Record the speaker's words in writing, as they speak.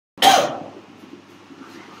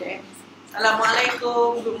Okay.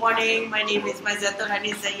 Assalamualaikum. Good morning. My name is Mazatul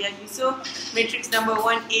Hanizaya Yusuf. Matrix number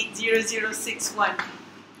 180061.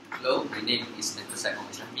 Hello, my name is Dr.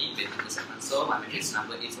 Saiful Shahmi, Dr. Saiful. My matrix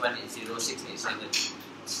number is 1800687.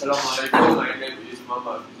 Assalamualaikum, my name is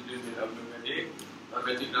Muhammad Abdominal. My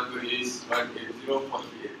matrix number is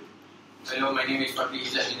 18048. Hello, my name is Fakri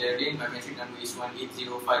Izzat Hidayuddin. My matrix number is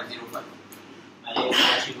 180505. My name is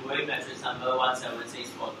Rashid Boy, matrix number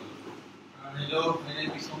 17642. Hello, my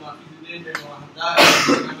name is Muhammad Fiduddin bin Muhammad. My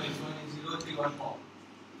number is 180314.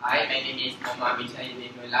 Hi, my name is Muhammad bin Syahid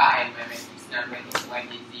bin Mullah and my matrix number is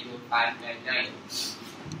 180599.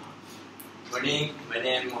 Morning, my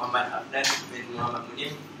name is Muhammad Afnan bin Muhammad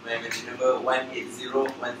Munif. My matrix number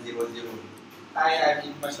 180100. Hi,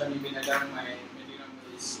 I'm Baswani bin Adam. My matrix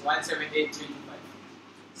number is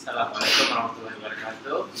 178325. Assalamualaikum warahmatullahi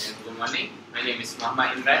wabarakatuh. Good morning. My name is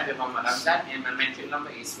Muhammad Imran bin Muhammad Ramzan and my matrix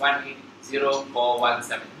number is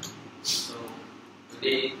 180417. So,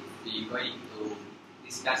 today we are going to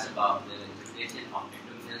discuss about the interpretation of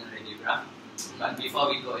abdominal radiograph. But before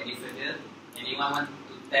we go any further, anyone want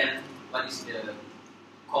to tell what is the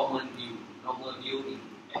common view, normal view in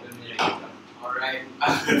abdominal radiograph? Alright. I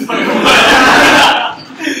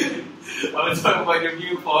will talk about the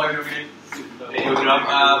view for abdominal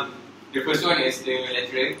radiograph. The first one is the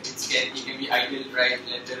lateral. It can be either right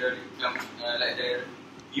lateral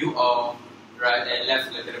view or right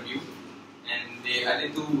left lateral view, and the other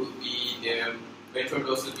two would be the ventral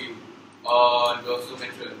dorsal view or dorsal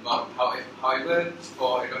ventral. However,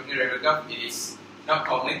 for abdominal radiograph, it is not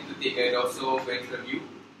common to take a dorsal ventral view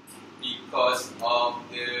because of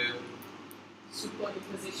the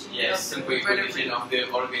superimposition of the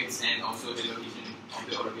organs and also the location of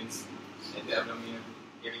the organs at the abdominal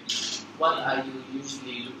cavity. What are you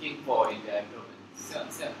usually looking for in the abdomen? So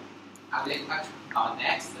I will touch on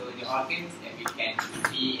next. So the organs that we can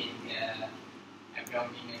see in the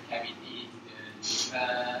abdominal cavity is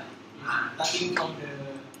the liver, Starting from the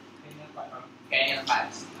cranial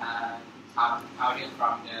part. out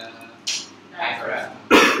from the diaphragm.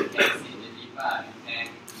 You can see the liver and then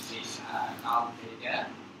the gallbladder.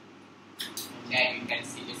 And then you can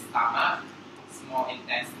see the stomach, small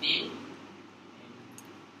intestine,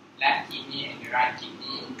 left kidney and the right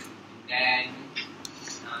kidney, and then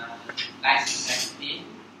left intestine,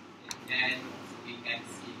 and then we can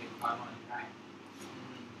see the colon, right?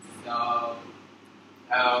 So,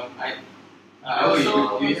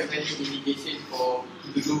 Also, do you have any indication for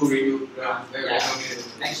to do radiograph?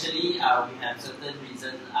 Actually, we have certain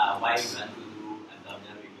reasons why we want to do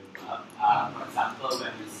abdominal radiograph. For example,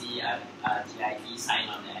 when we see a GIT sign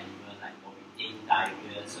on the animal, like vomiting,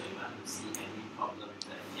 diarrhea, so you want to see any problem with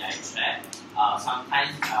the GI tract.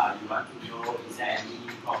 Sometimes you want to know is there any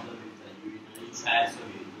problem with the urinary tract, so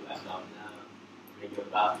you do abdominal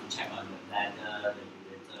radiograph to check on the bladder, the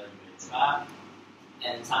ureter, urethra.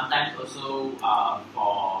 And sometimes also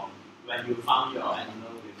for when you found your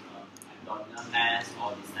animal with abdominal mass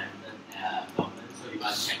or distended abdomen, so you want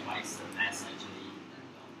to check why is the mass actually in the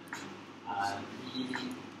abdomen. We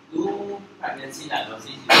do pregnancy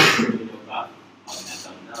diagnosis using radiograph on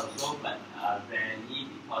abdominal also, but rarely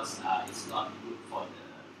because it's not good for the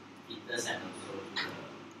fetus and also the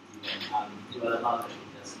development of the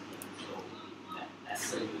fetus. So that's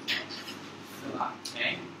the use.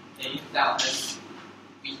 okay, can you tell us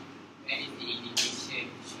what is the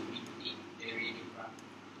indication should we take the radiograph?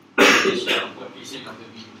 Location of the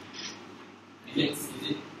view. Is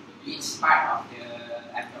it which part of the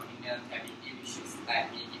abdominal cavity we should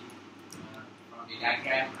start taking from the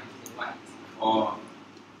diagram until what? Or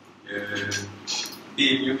the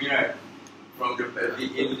you mean right? From the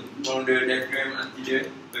pelvic from the diagram until the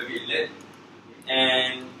pelvic inlet,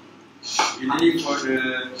 and usually for the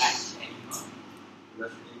Last animal.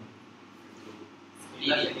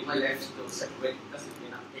 Last animal you have to separate because you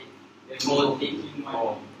cannot take the whole taking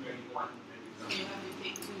one. So you have to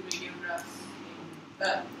take two radiographs,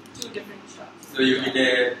 two different shots. So you mean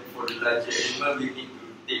that for the larger animal, you need to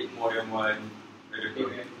take more than one You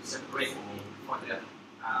radiograph. have to separate for the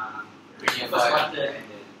Radiograph. first water and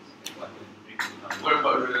the second water. What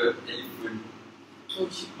about the elephant? So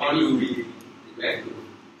How do we have to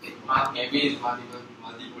Maybe it's multiple.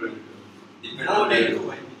 depend More on than the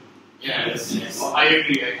two, I think. Yes. I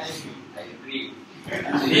agree. I agree. I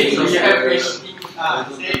agree. So you have anything?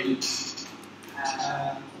 Same.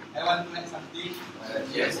 I want to add something.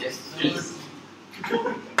 Yes.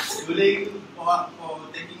 During for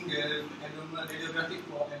taking the abdominal radiographic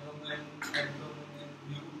for abdominal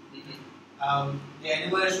view, the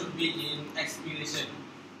animal should be in expiration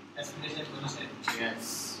position.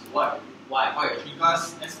 Yes. Why?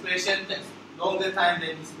 Because expiration takes longer time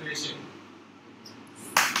than inspiration.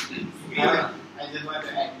 I just want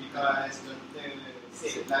to add because Dr.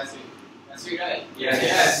 said last week. Last week, right?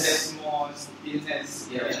 Yes. There's more stillness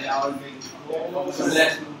in the organ. So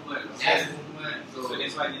less movement. Less movement. So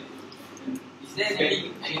that's why Is there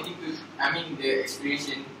anything to, I mean the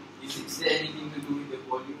expiration, is there anything to do with the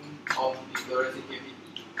volume of the thoracic cavity?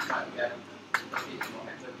 But we are talking about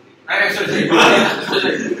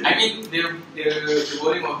abdominal. I mean the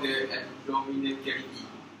volume of the abdominal cavity.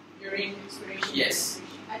 During expiration? Yes.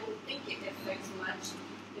 I don't think it affects much.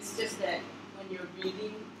 It's just that when you're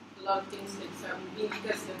breathing, a lot of things can start moving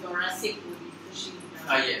because the thoracic will be pushing down.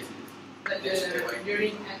 Ah yes. But That's the point.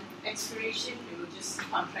 during expiration, it will just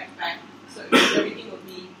contract back. So everything will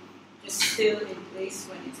be just still in place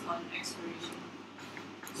when it's on expiration.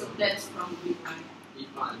 So that's probably why. If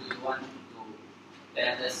do you want to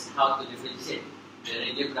tell us how to differentiate the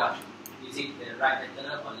radiograph? Is it the right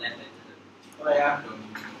lateral or left lateral? Oh yeah.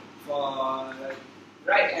 For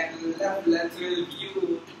right and left lateral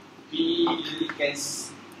view, we usually can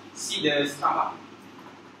see the stomach.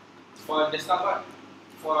 For the stomach,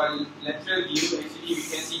 for lateral view, actually we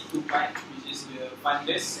can see two parts, which is the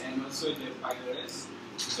fundus and also the pylorus.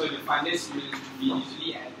 So the fundus will be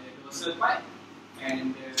usually at the dorsal part,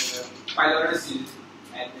 and the pylorus is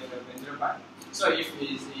at the ventral part. So if it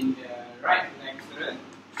is in the right lateral,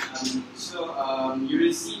 you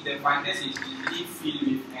will see the fundus is usually filled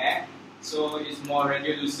with air, so it's more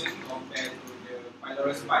radiolucent compared to the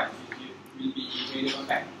pylorus part, which will be very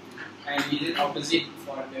compact. And it is opposite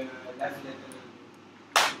for the left lateral.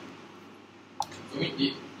 You mean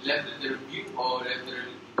the left lateral view or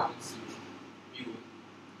lateral view?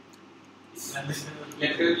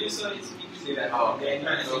 Lateral view, so it's between the animal and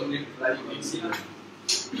the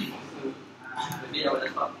Maybe I want to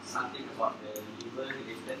talk something about the liver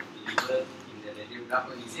related to the liver in the radiograph.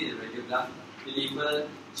 When you see the radiograph, the liver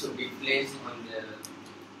should be placed on the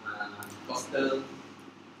costal,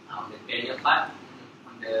 on the cranial part,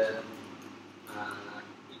 on the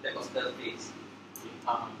intercostal place.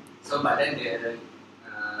 So, but then the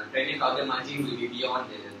cranial caudal margin will be beyond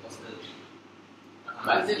the costal.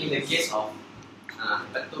 But in the case of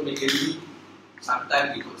hepatomegaly,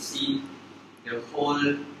 sometimes we could see the whole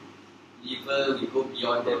liver will go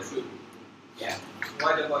beyond the truth. Yeah.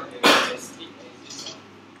 What about the gastric axis?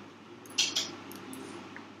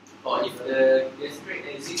 Or if the gastric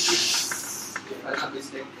axis is, if I'm not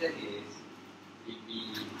mistaken, is will be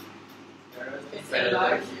It's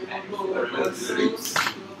enlarged, you will go dorsal, you will go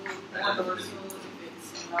more dorsal if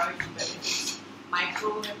it's enlarged, but if it's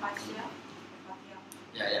microhepatia,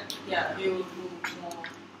 yeah, you will go more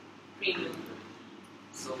cranial.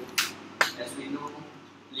 So, as we know,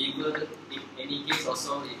 liver, in any case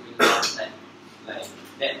also, it will not like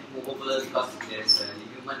that move over because there's a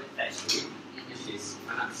ligament attached to it, which is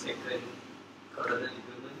unexpected coronal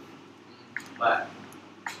ligament. But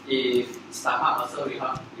if stomach also, we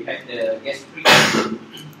have the gastric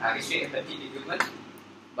hepatic ligament,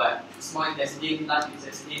 but small intestine, large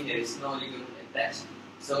intestine, there is no ligament attached.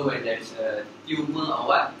 So when there's a tumor or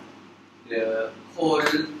what, the whole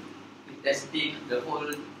intestine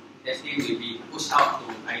will be pushed out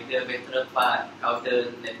to either ventral part,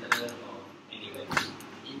 caudal, lateral, or anywhere.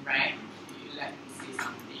 Ibrahim, would you like to say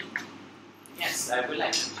something? Yes, I would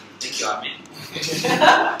like to. Thank you, Amin.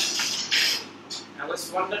 I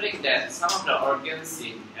was wondering that some of the organs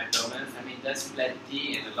in abdomen, I mean, there's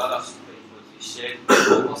plenty and a lot of superimposition,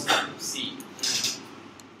 almost hard to see.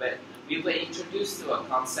 But we were introduced to a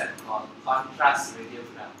concept called contrast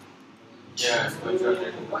radiograph. Yeah, What is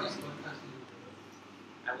contrast?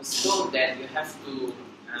 I was told that you have to,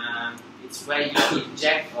 it's where you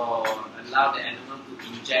inject or allow the animal to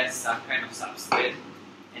ingest some kind of substance,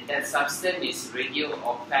 and that substance is radio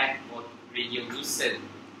opaque or radiolucent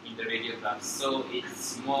in the radiograph, so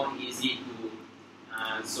it's more easy to,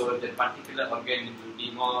 so the particular organ will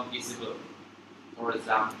be more visible. For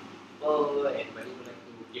example, anybody would like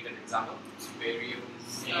to give an example? barium.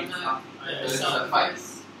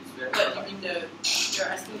 But I mean, you're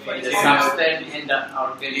asking for The the substance and the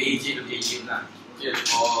organ agent to agent. Okay,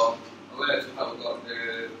 for I would like to talk about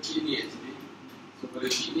the kidney actually. So for the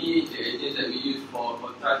kidney, the agent that we use for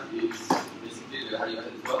contrast is basically the higher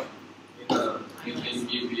as well. You can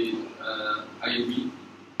give it IV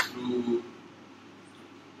through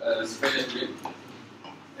spider drip,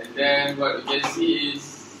 and then what we can see is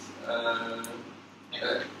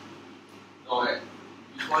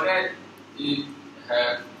before that it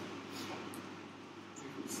have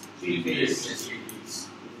three phases. The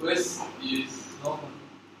first is the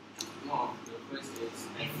first is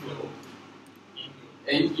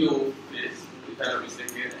angio phase. cannot be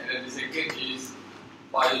second. And then the second is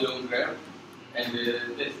Radiograph, and the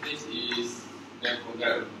third stage is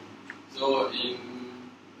Radiograph. So in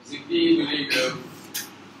basically during the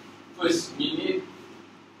first minute,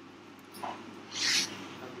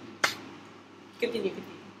 Continue.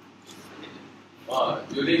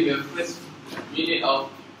 during the first minute of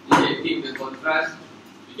injecting the contrast,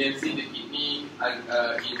 you can see the kidney in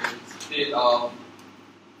a state of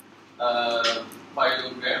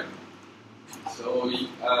Radiograph. So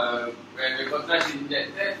when the contrast is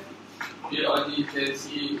injected, we only can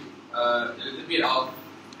see a little bit of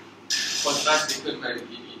contrast taken by the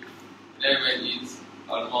kidney. Then when it's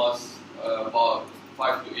almost about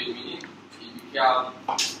 5 to 8 minutes, it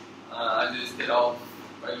becomes under the state of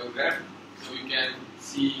Radiograph. So you can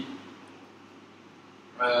see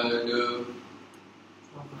the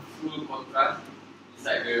full contrast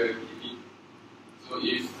inside the kidney. So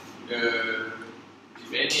if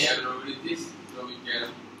any abnormalities, so we can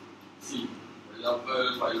see. For example,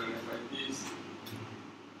 pyelonephritis,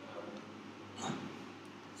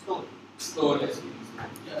 stone as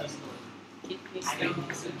Kidney I don't stone.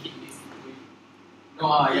 think so. Kidney stone. No,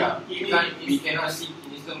 Kidney- we cannot see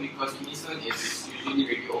kidney stone because kidney stone is usually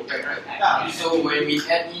radio open, right? Yeah. So when we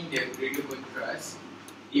add in the radio contrast,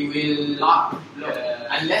 it will not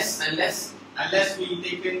unless Unless we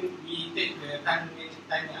take the time for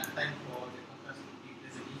the contrast to be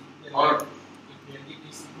present. Or- if it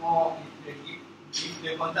is more, if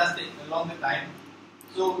the contrast takes a longer time,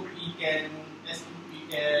 so we can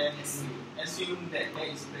assume that there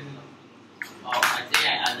is presence of I think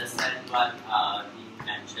I understand what you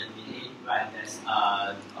mentioned in it, right? There's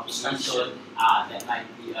obstruction that might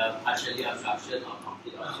be a partially obstruction or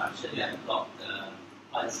complete obstruction that block the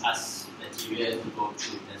contrast material to go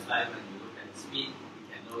through. That's why when you look at the screen, you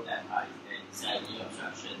can know that is there any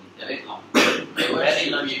obstruction that block.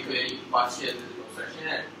 it will be a partial obstruction,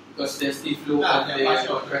 right? Because there's still flow of the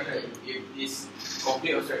partial contrast. If this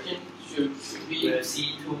complete obstruction should be You will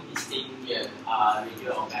see two distinct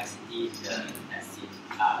radio opacity in the intestine.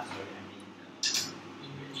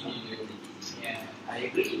 Yeah. I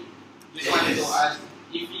agree. Just wanted to ask,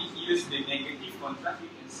 if we use the negative contrast, we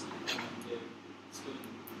can see the stone.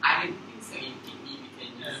 I don't think so. In kidney, we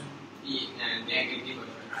can use the negative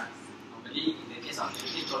contrast. Normally, in the case of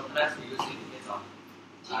negative contrast, we use it in the case of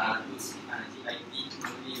GIT.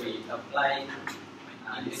 Normally, when you apply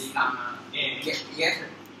In the stomach. yes.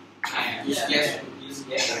 yes. Use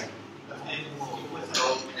gas. So,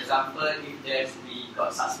 example, if we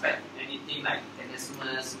got suspect anything like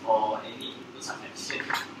tenesmus or any tooth affection,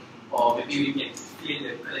 or maybe we can feel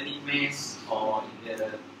the clinic mass or in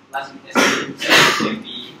the last intestine can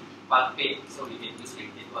be palpate, so we can use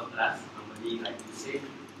negative contrast. Normally, like you said,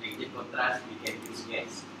 negative contrast we can use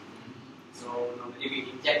gas. So normally we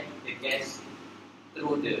inject the gas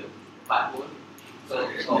through the part hole. So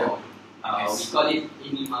we call it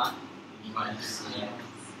enema. Yeah.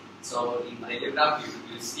 So in radiograph,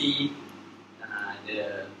 you see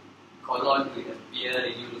the colon will appear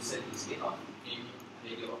radiolucent instead of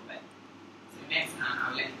radio opaque. So next, I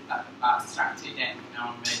would like to talk about structure that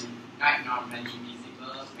not normally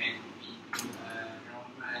visible when we do a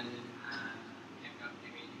normal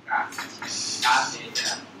radiograph, such as gall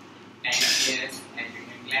bladder, pancreas,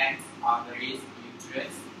 adrenal glands, ovaries,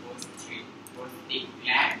 uterus, prostate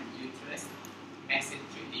gland, uterus,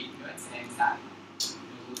 mesenteric lymph nodes, and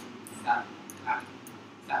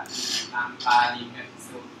lumbar lymph nodes.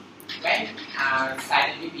 So when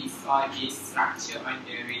suddenly we saw this structure on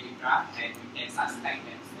the radiograph, and we can suspect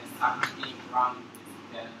that there's something wrong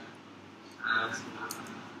with the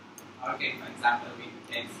organ. For example, we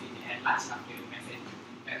can see the enlarged of the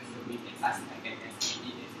mesenteric, so we can suspect that there's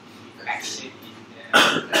maybe an infection in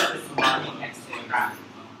the small intestine.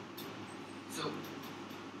 So,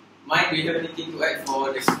 mine, do you have anything to add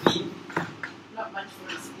for the spleen? Not much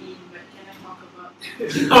for the spleen, but can I talk about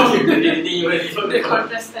Anything you want to the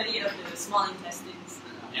contrast study of the small intestines?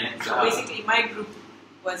 Yeah. So basically, my group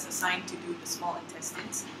was assigned to do the small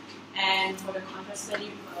intestines, and for the contrast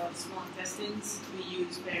study of small intestines, we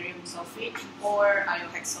use barium sulfate or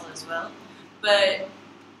iohexol as well. But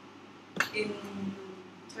in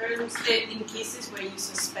cases where you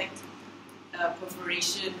suspect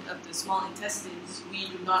perforation of the small intestines, we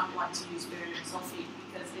do not want to use barium sulfate,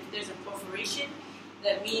 because if there's a perforation,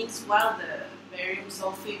 that means while the barium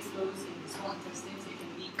sulfate flows in the small intestines, it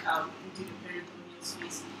can leak out into the peritoneal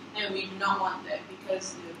space, and we do not want that,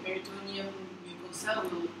 because the peritoneum mucosa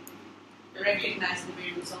will recognize the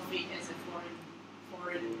barium sulfate as a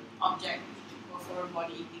foreign object or foreign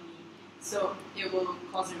body thingy. So it will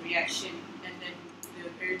cause a reaction, and then the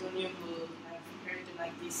peritoneum will have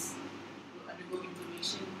peritonitis, will undergo go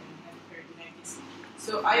inflammation and have peritonitis.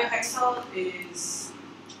 So iohexol is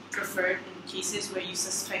preferred in cases where you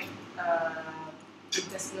suspect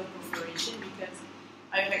intestinal perforation, because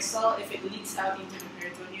iohexol, if it leaks out into the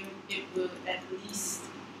peritoneum, it will at least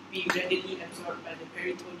be readily absorbed by the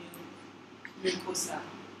peritoneal mucosa.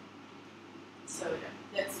 So yeah,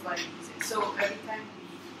 that's why we use it. So every time we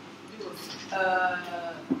do a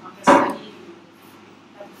contrast study,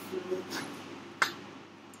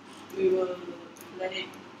 we will let it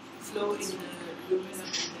flow in the lumen of the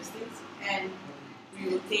intestines, and we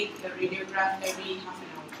will take a radiograph every half an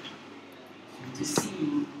hour to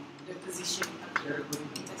see the position of the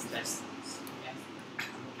intestines.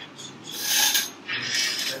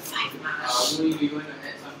 Do you want to add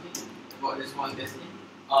something about the small intestine?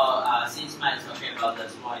 Since mine is talking about the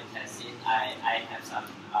small intestine, I have some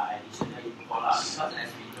additional info because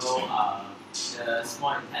as we know, the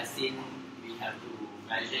small intestine we have to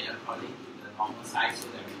measure it according to the normal size so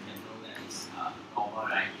that we can know that it's normal,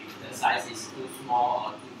 right? If the size is too small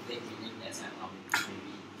or too big, meaning there's abnormality,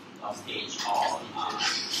 maybe lost stage or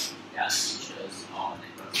seizures or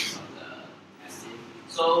necrosis of the intestine.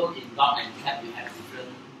 So in dog and cat, we have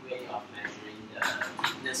different way of measuring the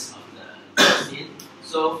thickness of the intestine.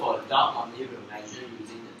 So for dog, normally we'll measure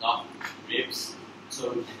using the dog ribs, so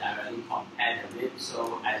we can directly compare the ribs.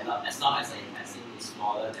 So as long as the intestine is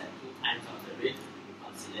smaller than 2 times of the rib, we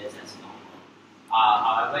consider it as normal.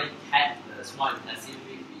 However, in cat, the small intestine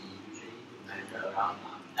rib we usually measure around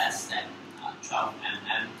less than 12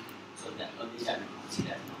 mm, so that only that we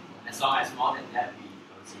consider as normal. As long as more than that, we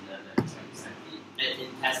consider the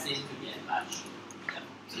intestine to be enlarged. Yeah.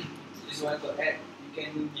 Just want to add, you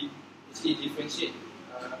can actually differentiate.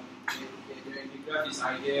 The radiograph is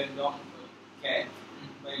either dog or cat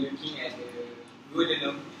by looking at the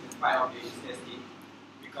duodenum, the part of the intestine,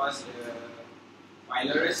 because the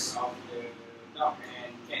pylorus of the dog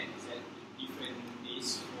and cat is at different days.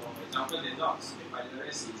 For example, the dogs, the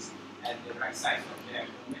pylorus is at the right side of the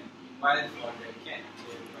abdomen, while for the cat, the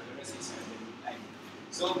pylorus is at the midline.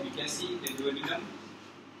 So we can see the duodenum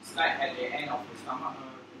slide at the end of the stomach of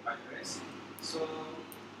the pylorus. So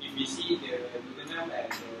if we see the duodenum at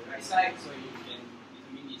the right side, so you can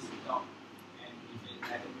determine it's a dog, and if it's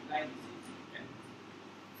at the midline, it's a cat.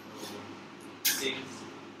 So since you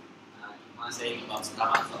want to say about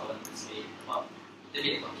stomach, so I want to say about a bit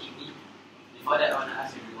about kidney. Before that, I want to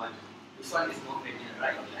ask everyone, which one is more pregnant,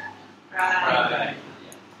 right or left? Right.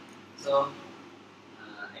 Yeah. So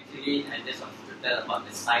actually, I just want to tell about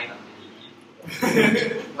the size of the kidney.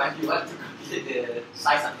 When you want to calculate the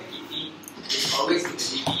size of the kidney, it's always in the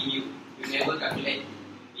baby view. You never calculate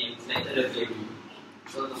in later view.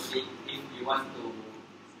 So if you want to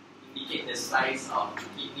indicate the size of the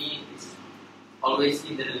kidney, it's always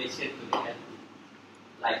in the relation to the L2.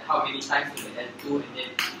 Like how many times to the L2, and then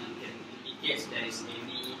you can indicate there is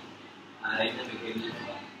any renal megaly or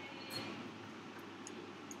not.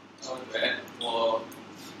 Okay. For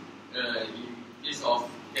in case of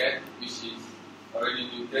cat, which is already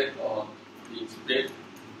neutered or it's bred,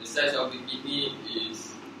 the size of the kidney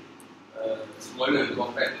is smaller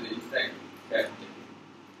compared to the intact cat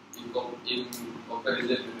in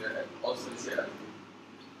comparison to the Australian.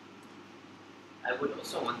 I would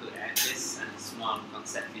also want to add this small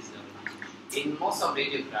concept wisdom. In most of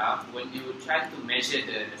radiograph, when you try to measure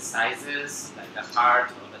the sizes, like the heart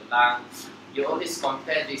or the lung, you always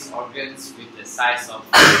compare these organs with the size of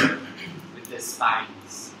with the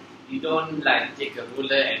spines. You don't like take a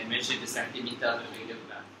ruler and measure the centimeter of the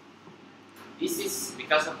radiograph. This is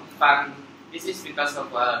because of fun. This is because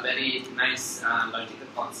of a very nice logical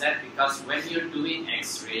concept. Because when you're doing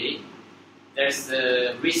X-ray, there's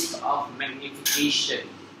the risk of magnification.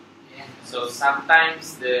 So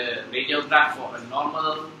sometimes the radiograph for a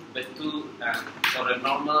normal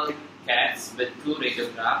cats, but 2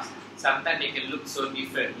 radiographs, sometimes they can look so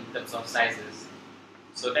different in terms of sizes.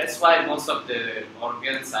 So that's why most of the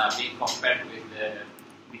organs are being compared with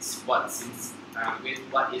what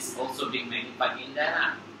is also being magnified in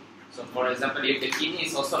there. So for example, if the kidney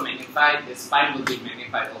is also magnified, the spine will be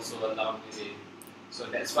magnified also along with it. So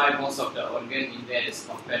that's why most of the organ in there is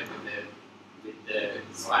compared with the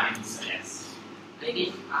spines. Yes.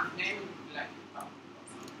 Maybe after like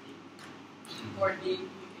Or the you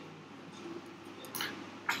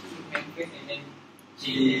can get and then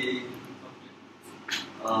They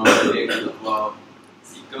talk about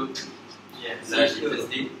cecum, large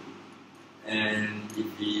intestine, and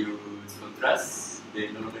if you use contrast, the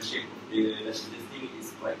normal shape of the large intestine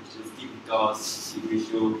is quite interesting because it will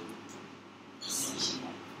show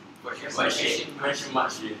question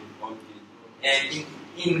mark here. Okay. And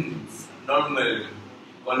in normal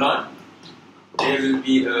colon, there will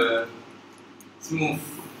be a smooth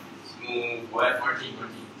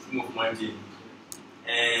margin,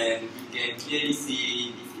 and we can clearly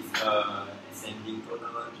see this is ascending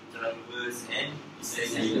column, transverse, and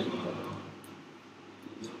descending column.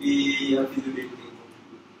 We have to do the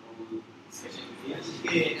discussion here.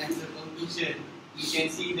 Okay, as a conclusion, we can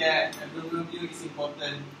see that abdominal view is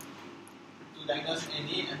important to diagnose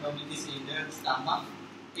any abnormalities in the stomach,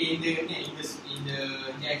 in the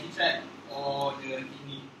GI tract or the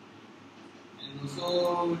kidney, and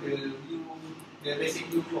also the basic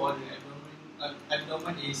view for the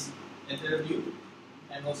abdomen is lateral view,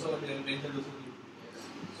 and also the ventral dorsal view.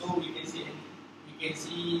 So we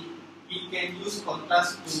can use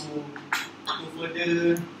contrast to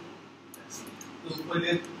further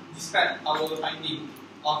describe our finding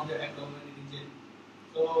of the abdominal region.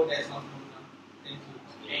 So that's all for now.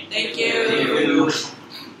 Thank you. Thank you.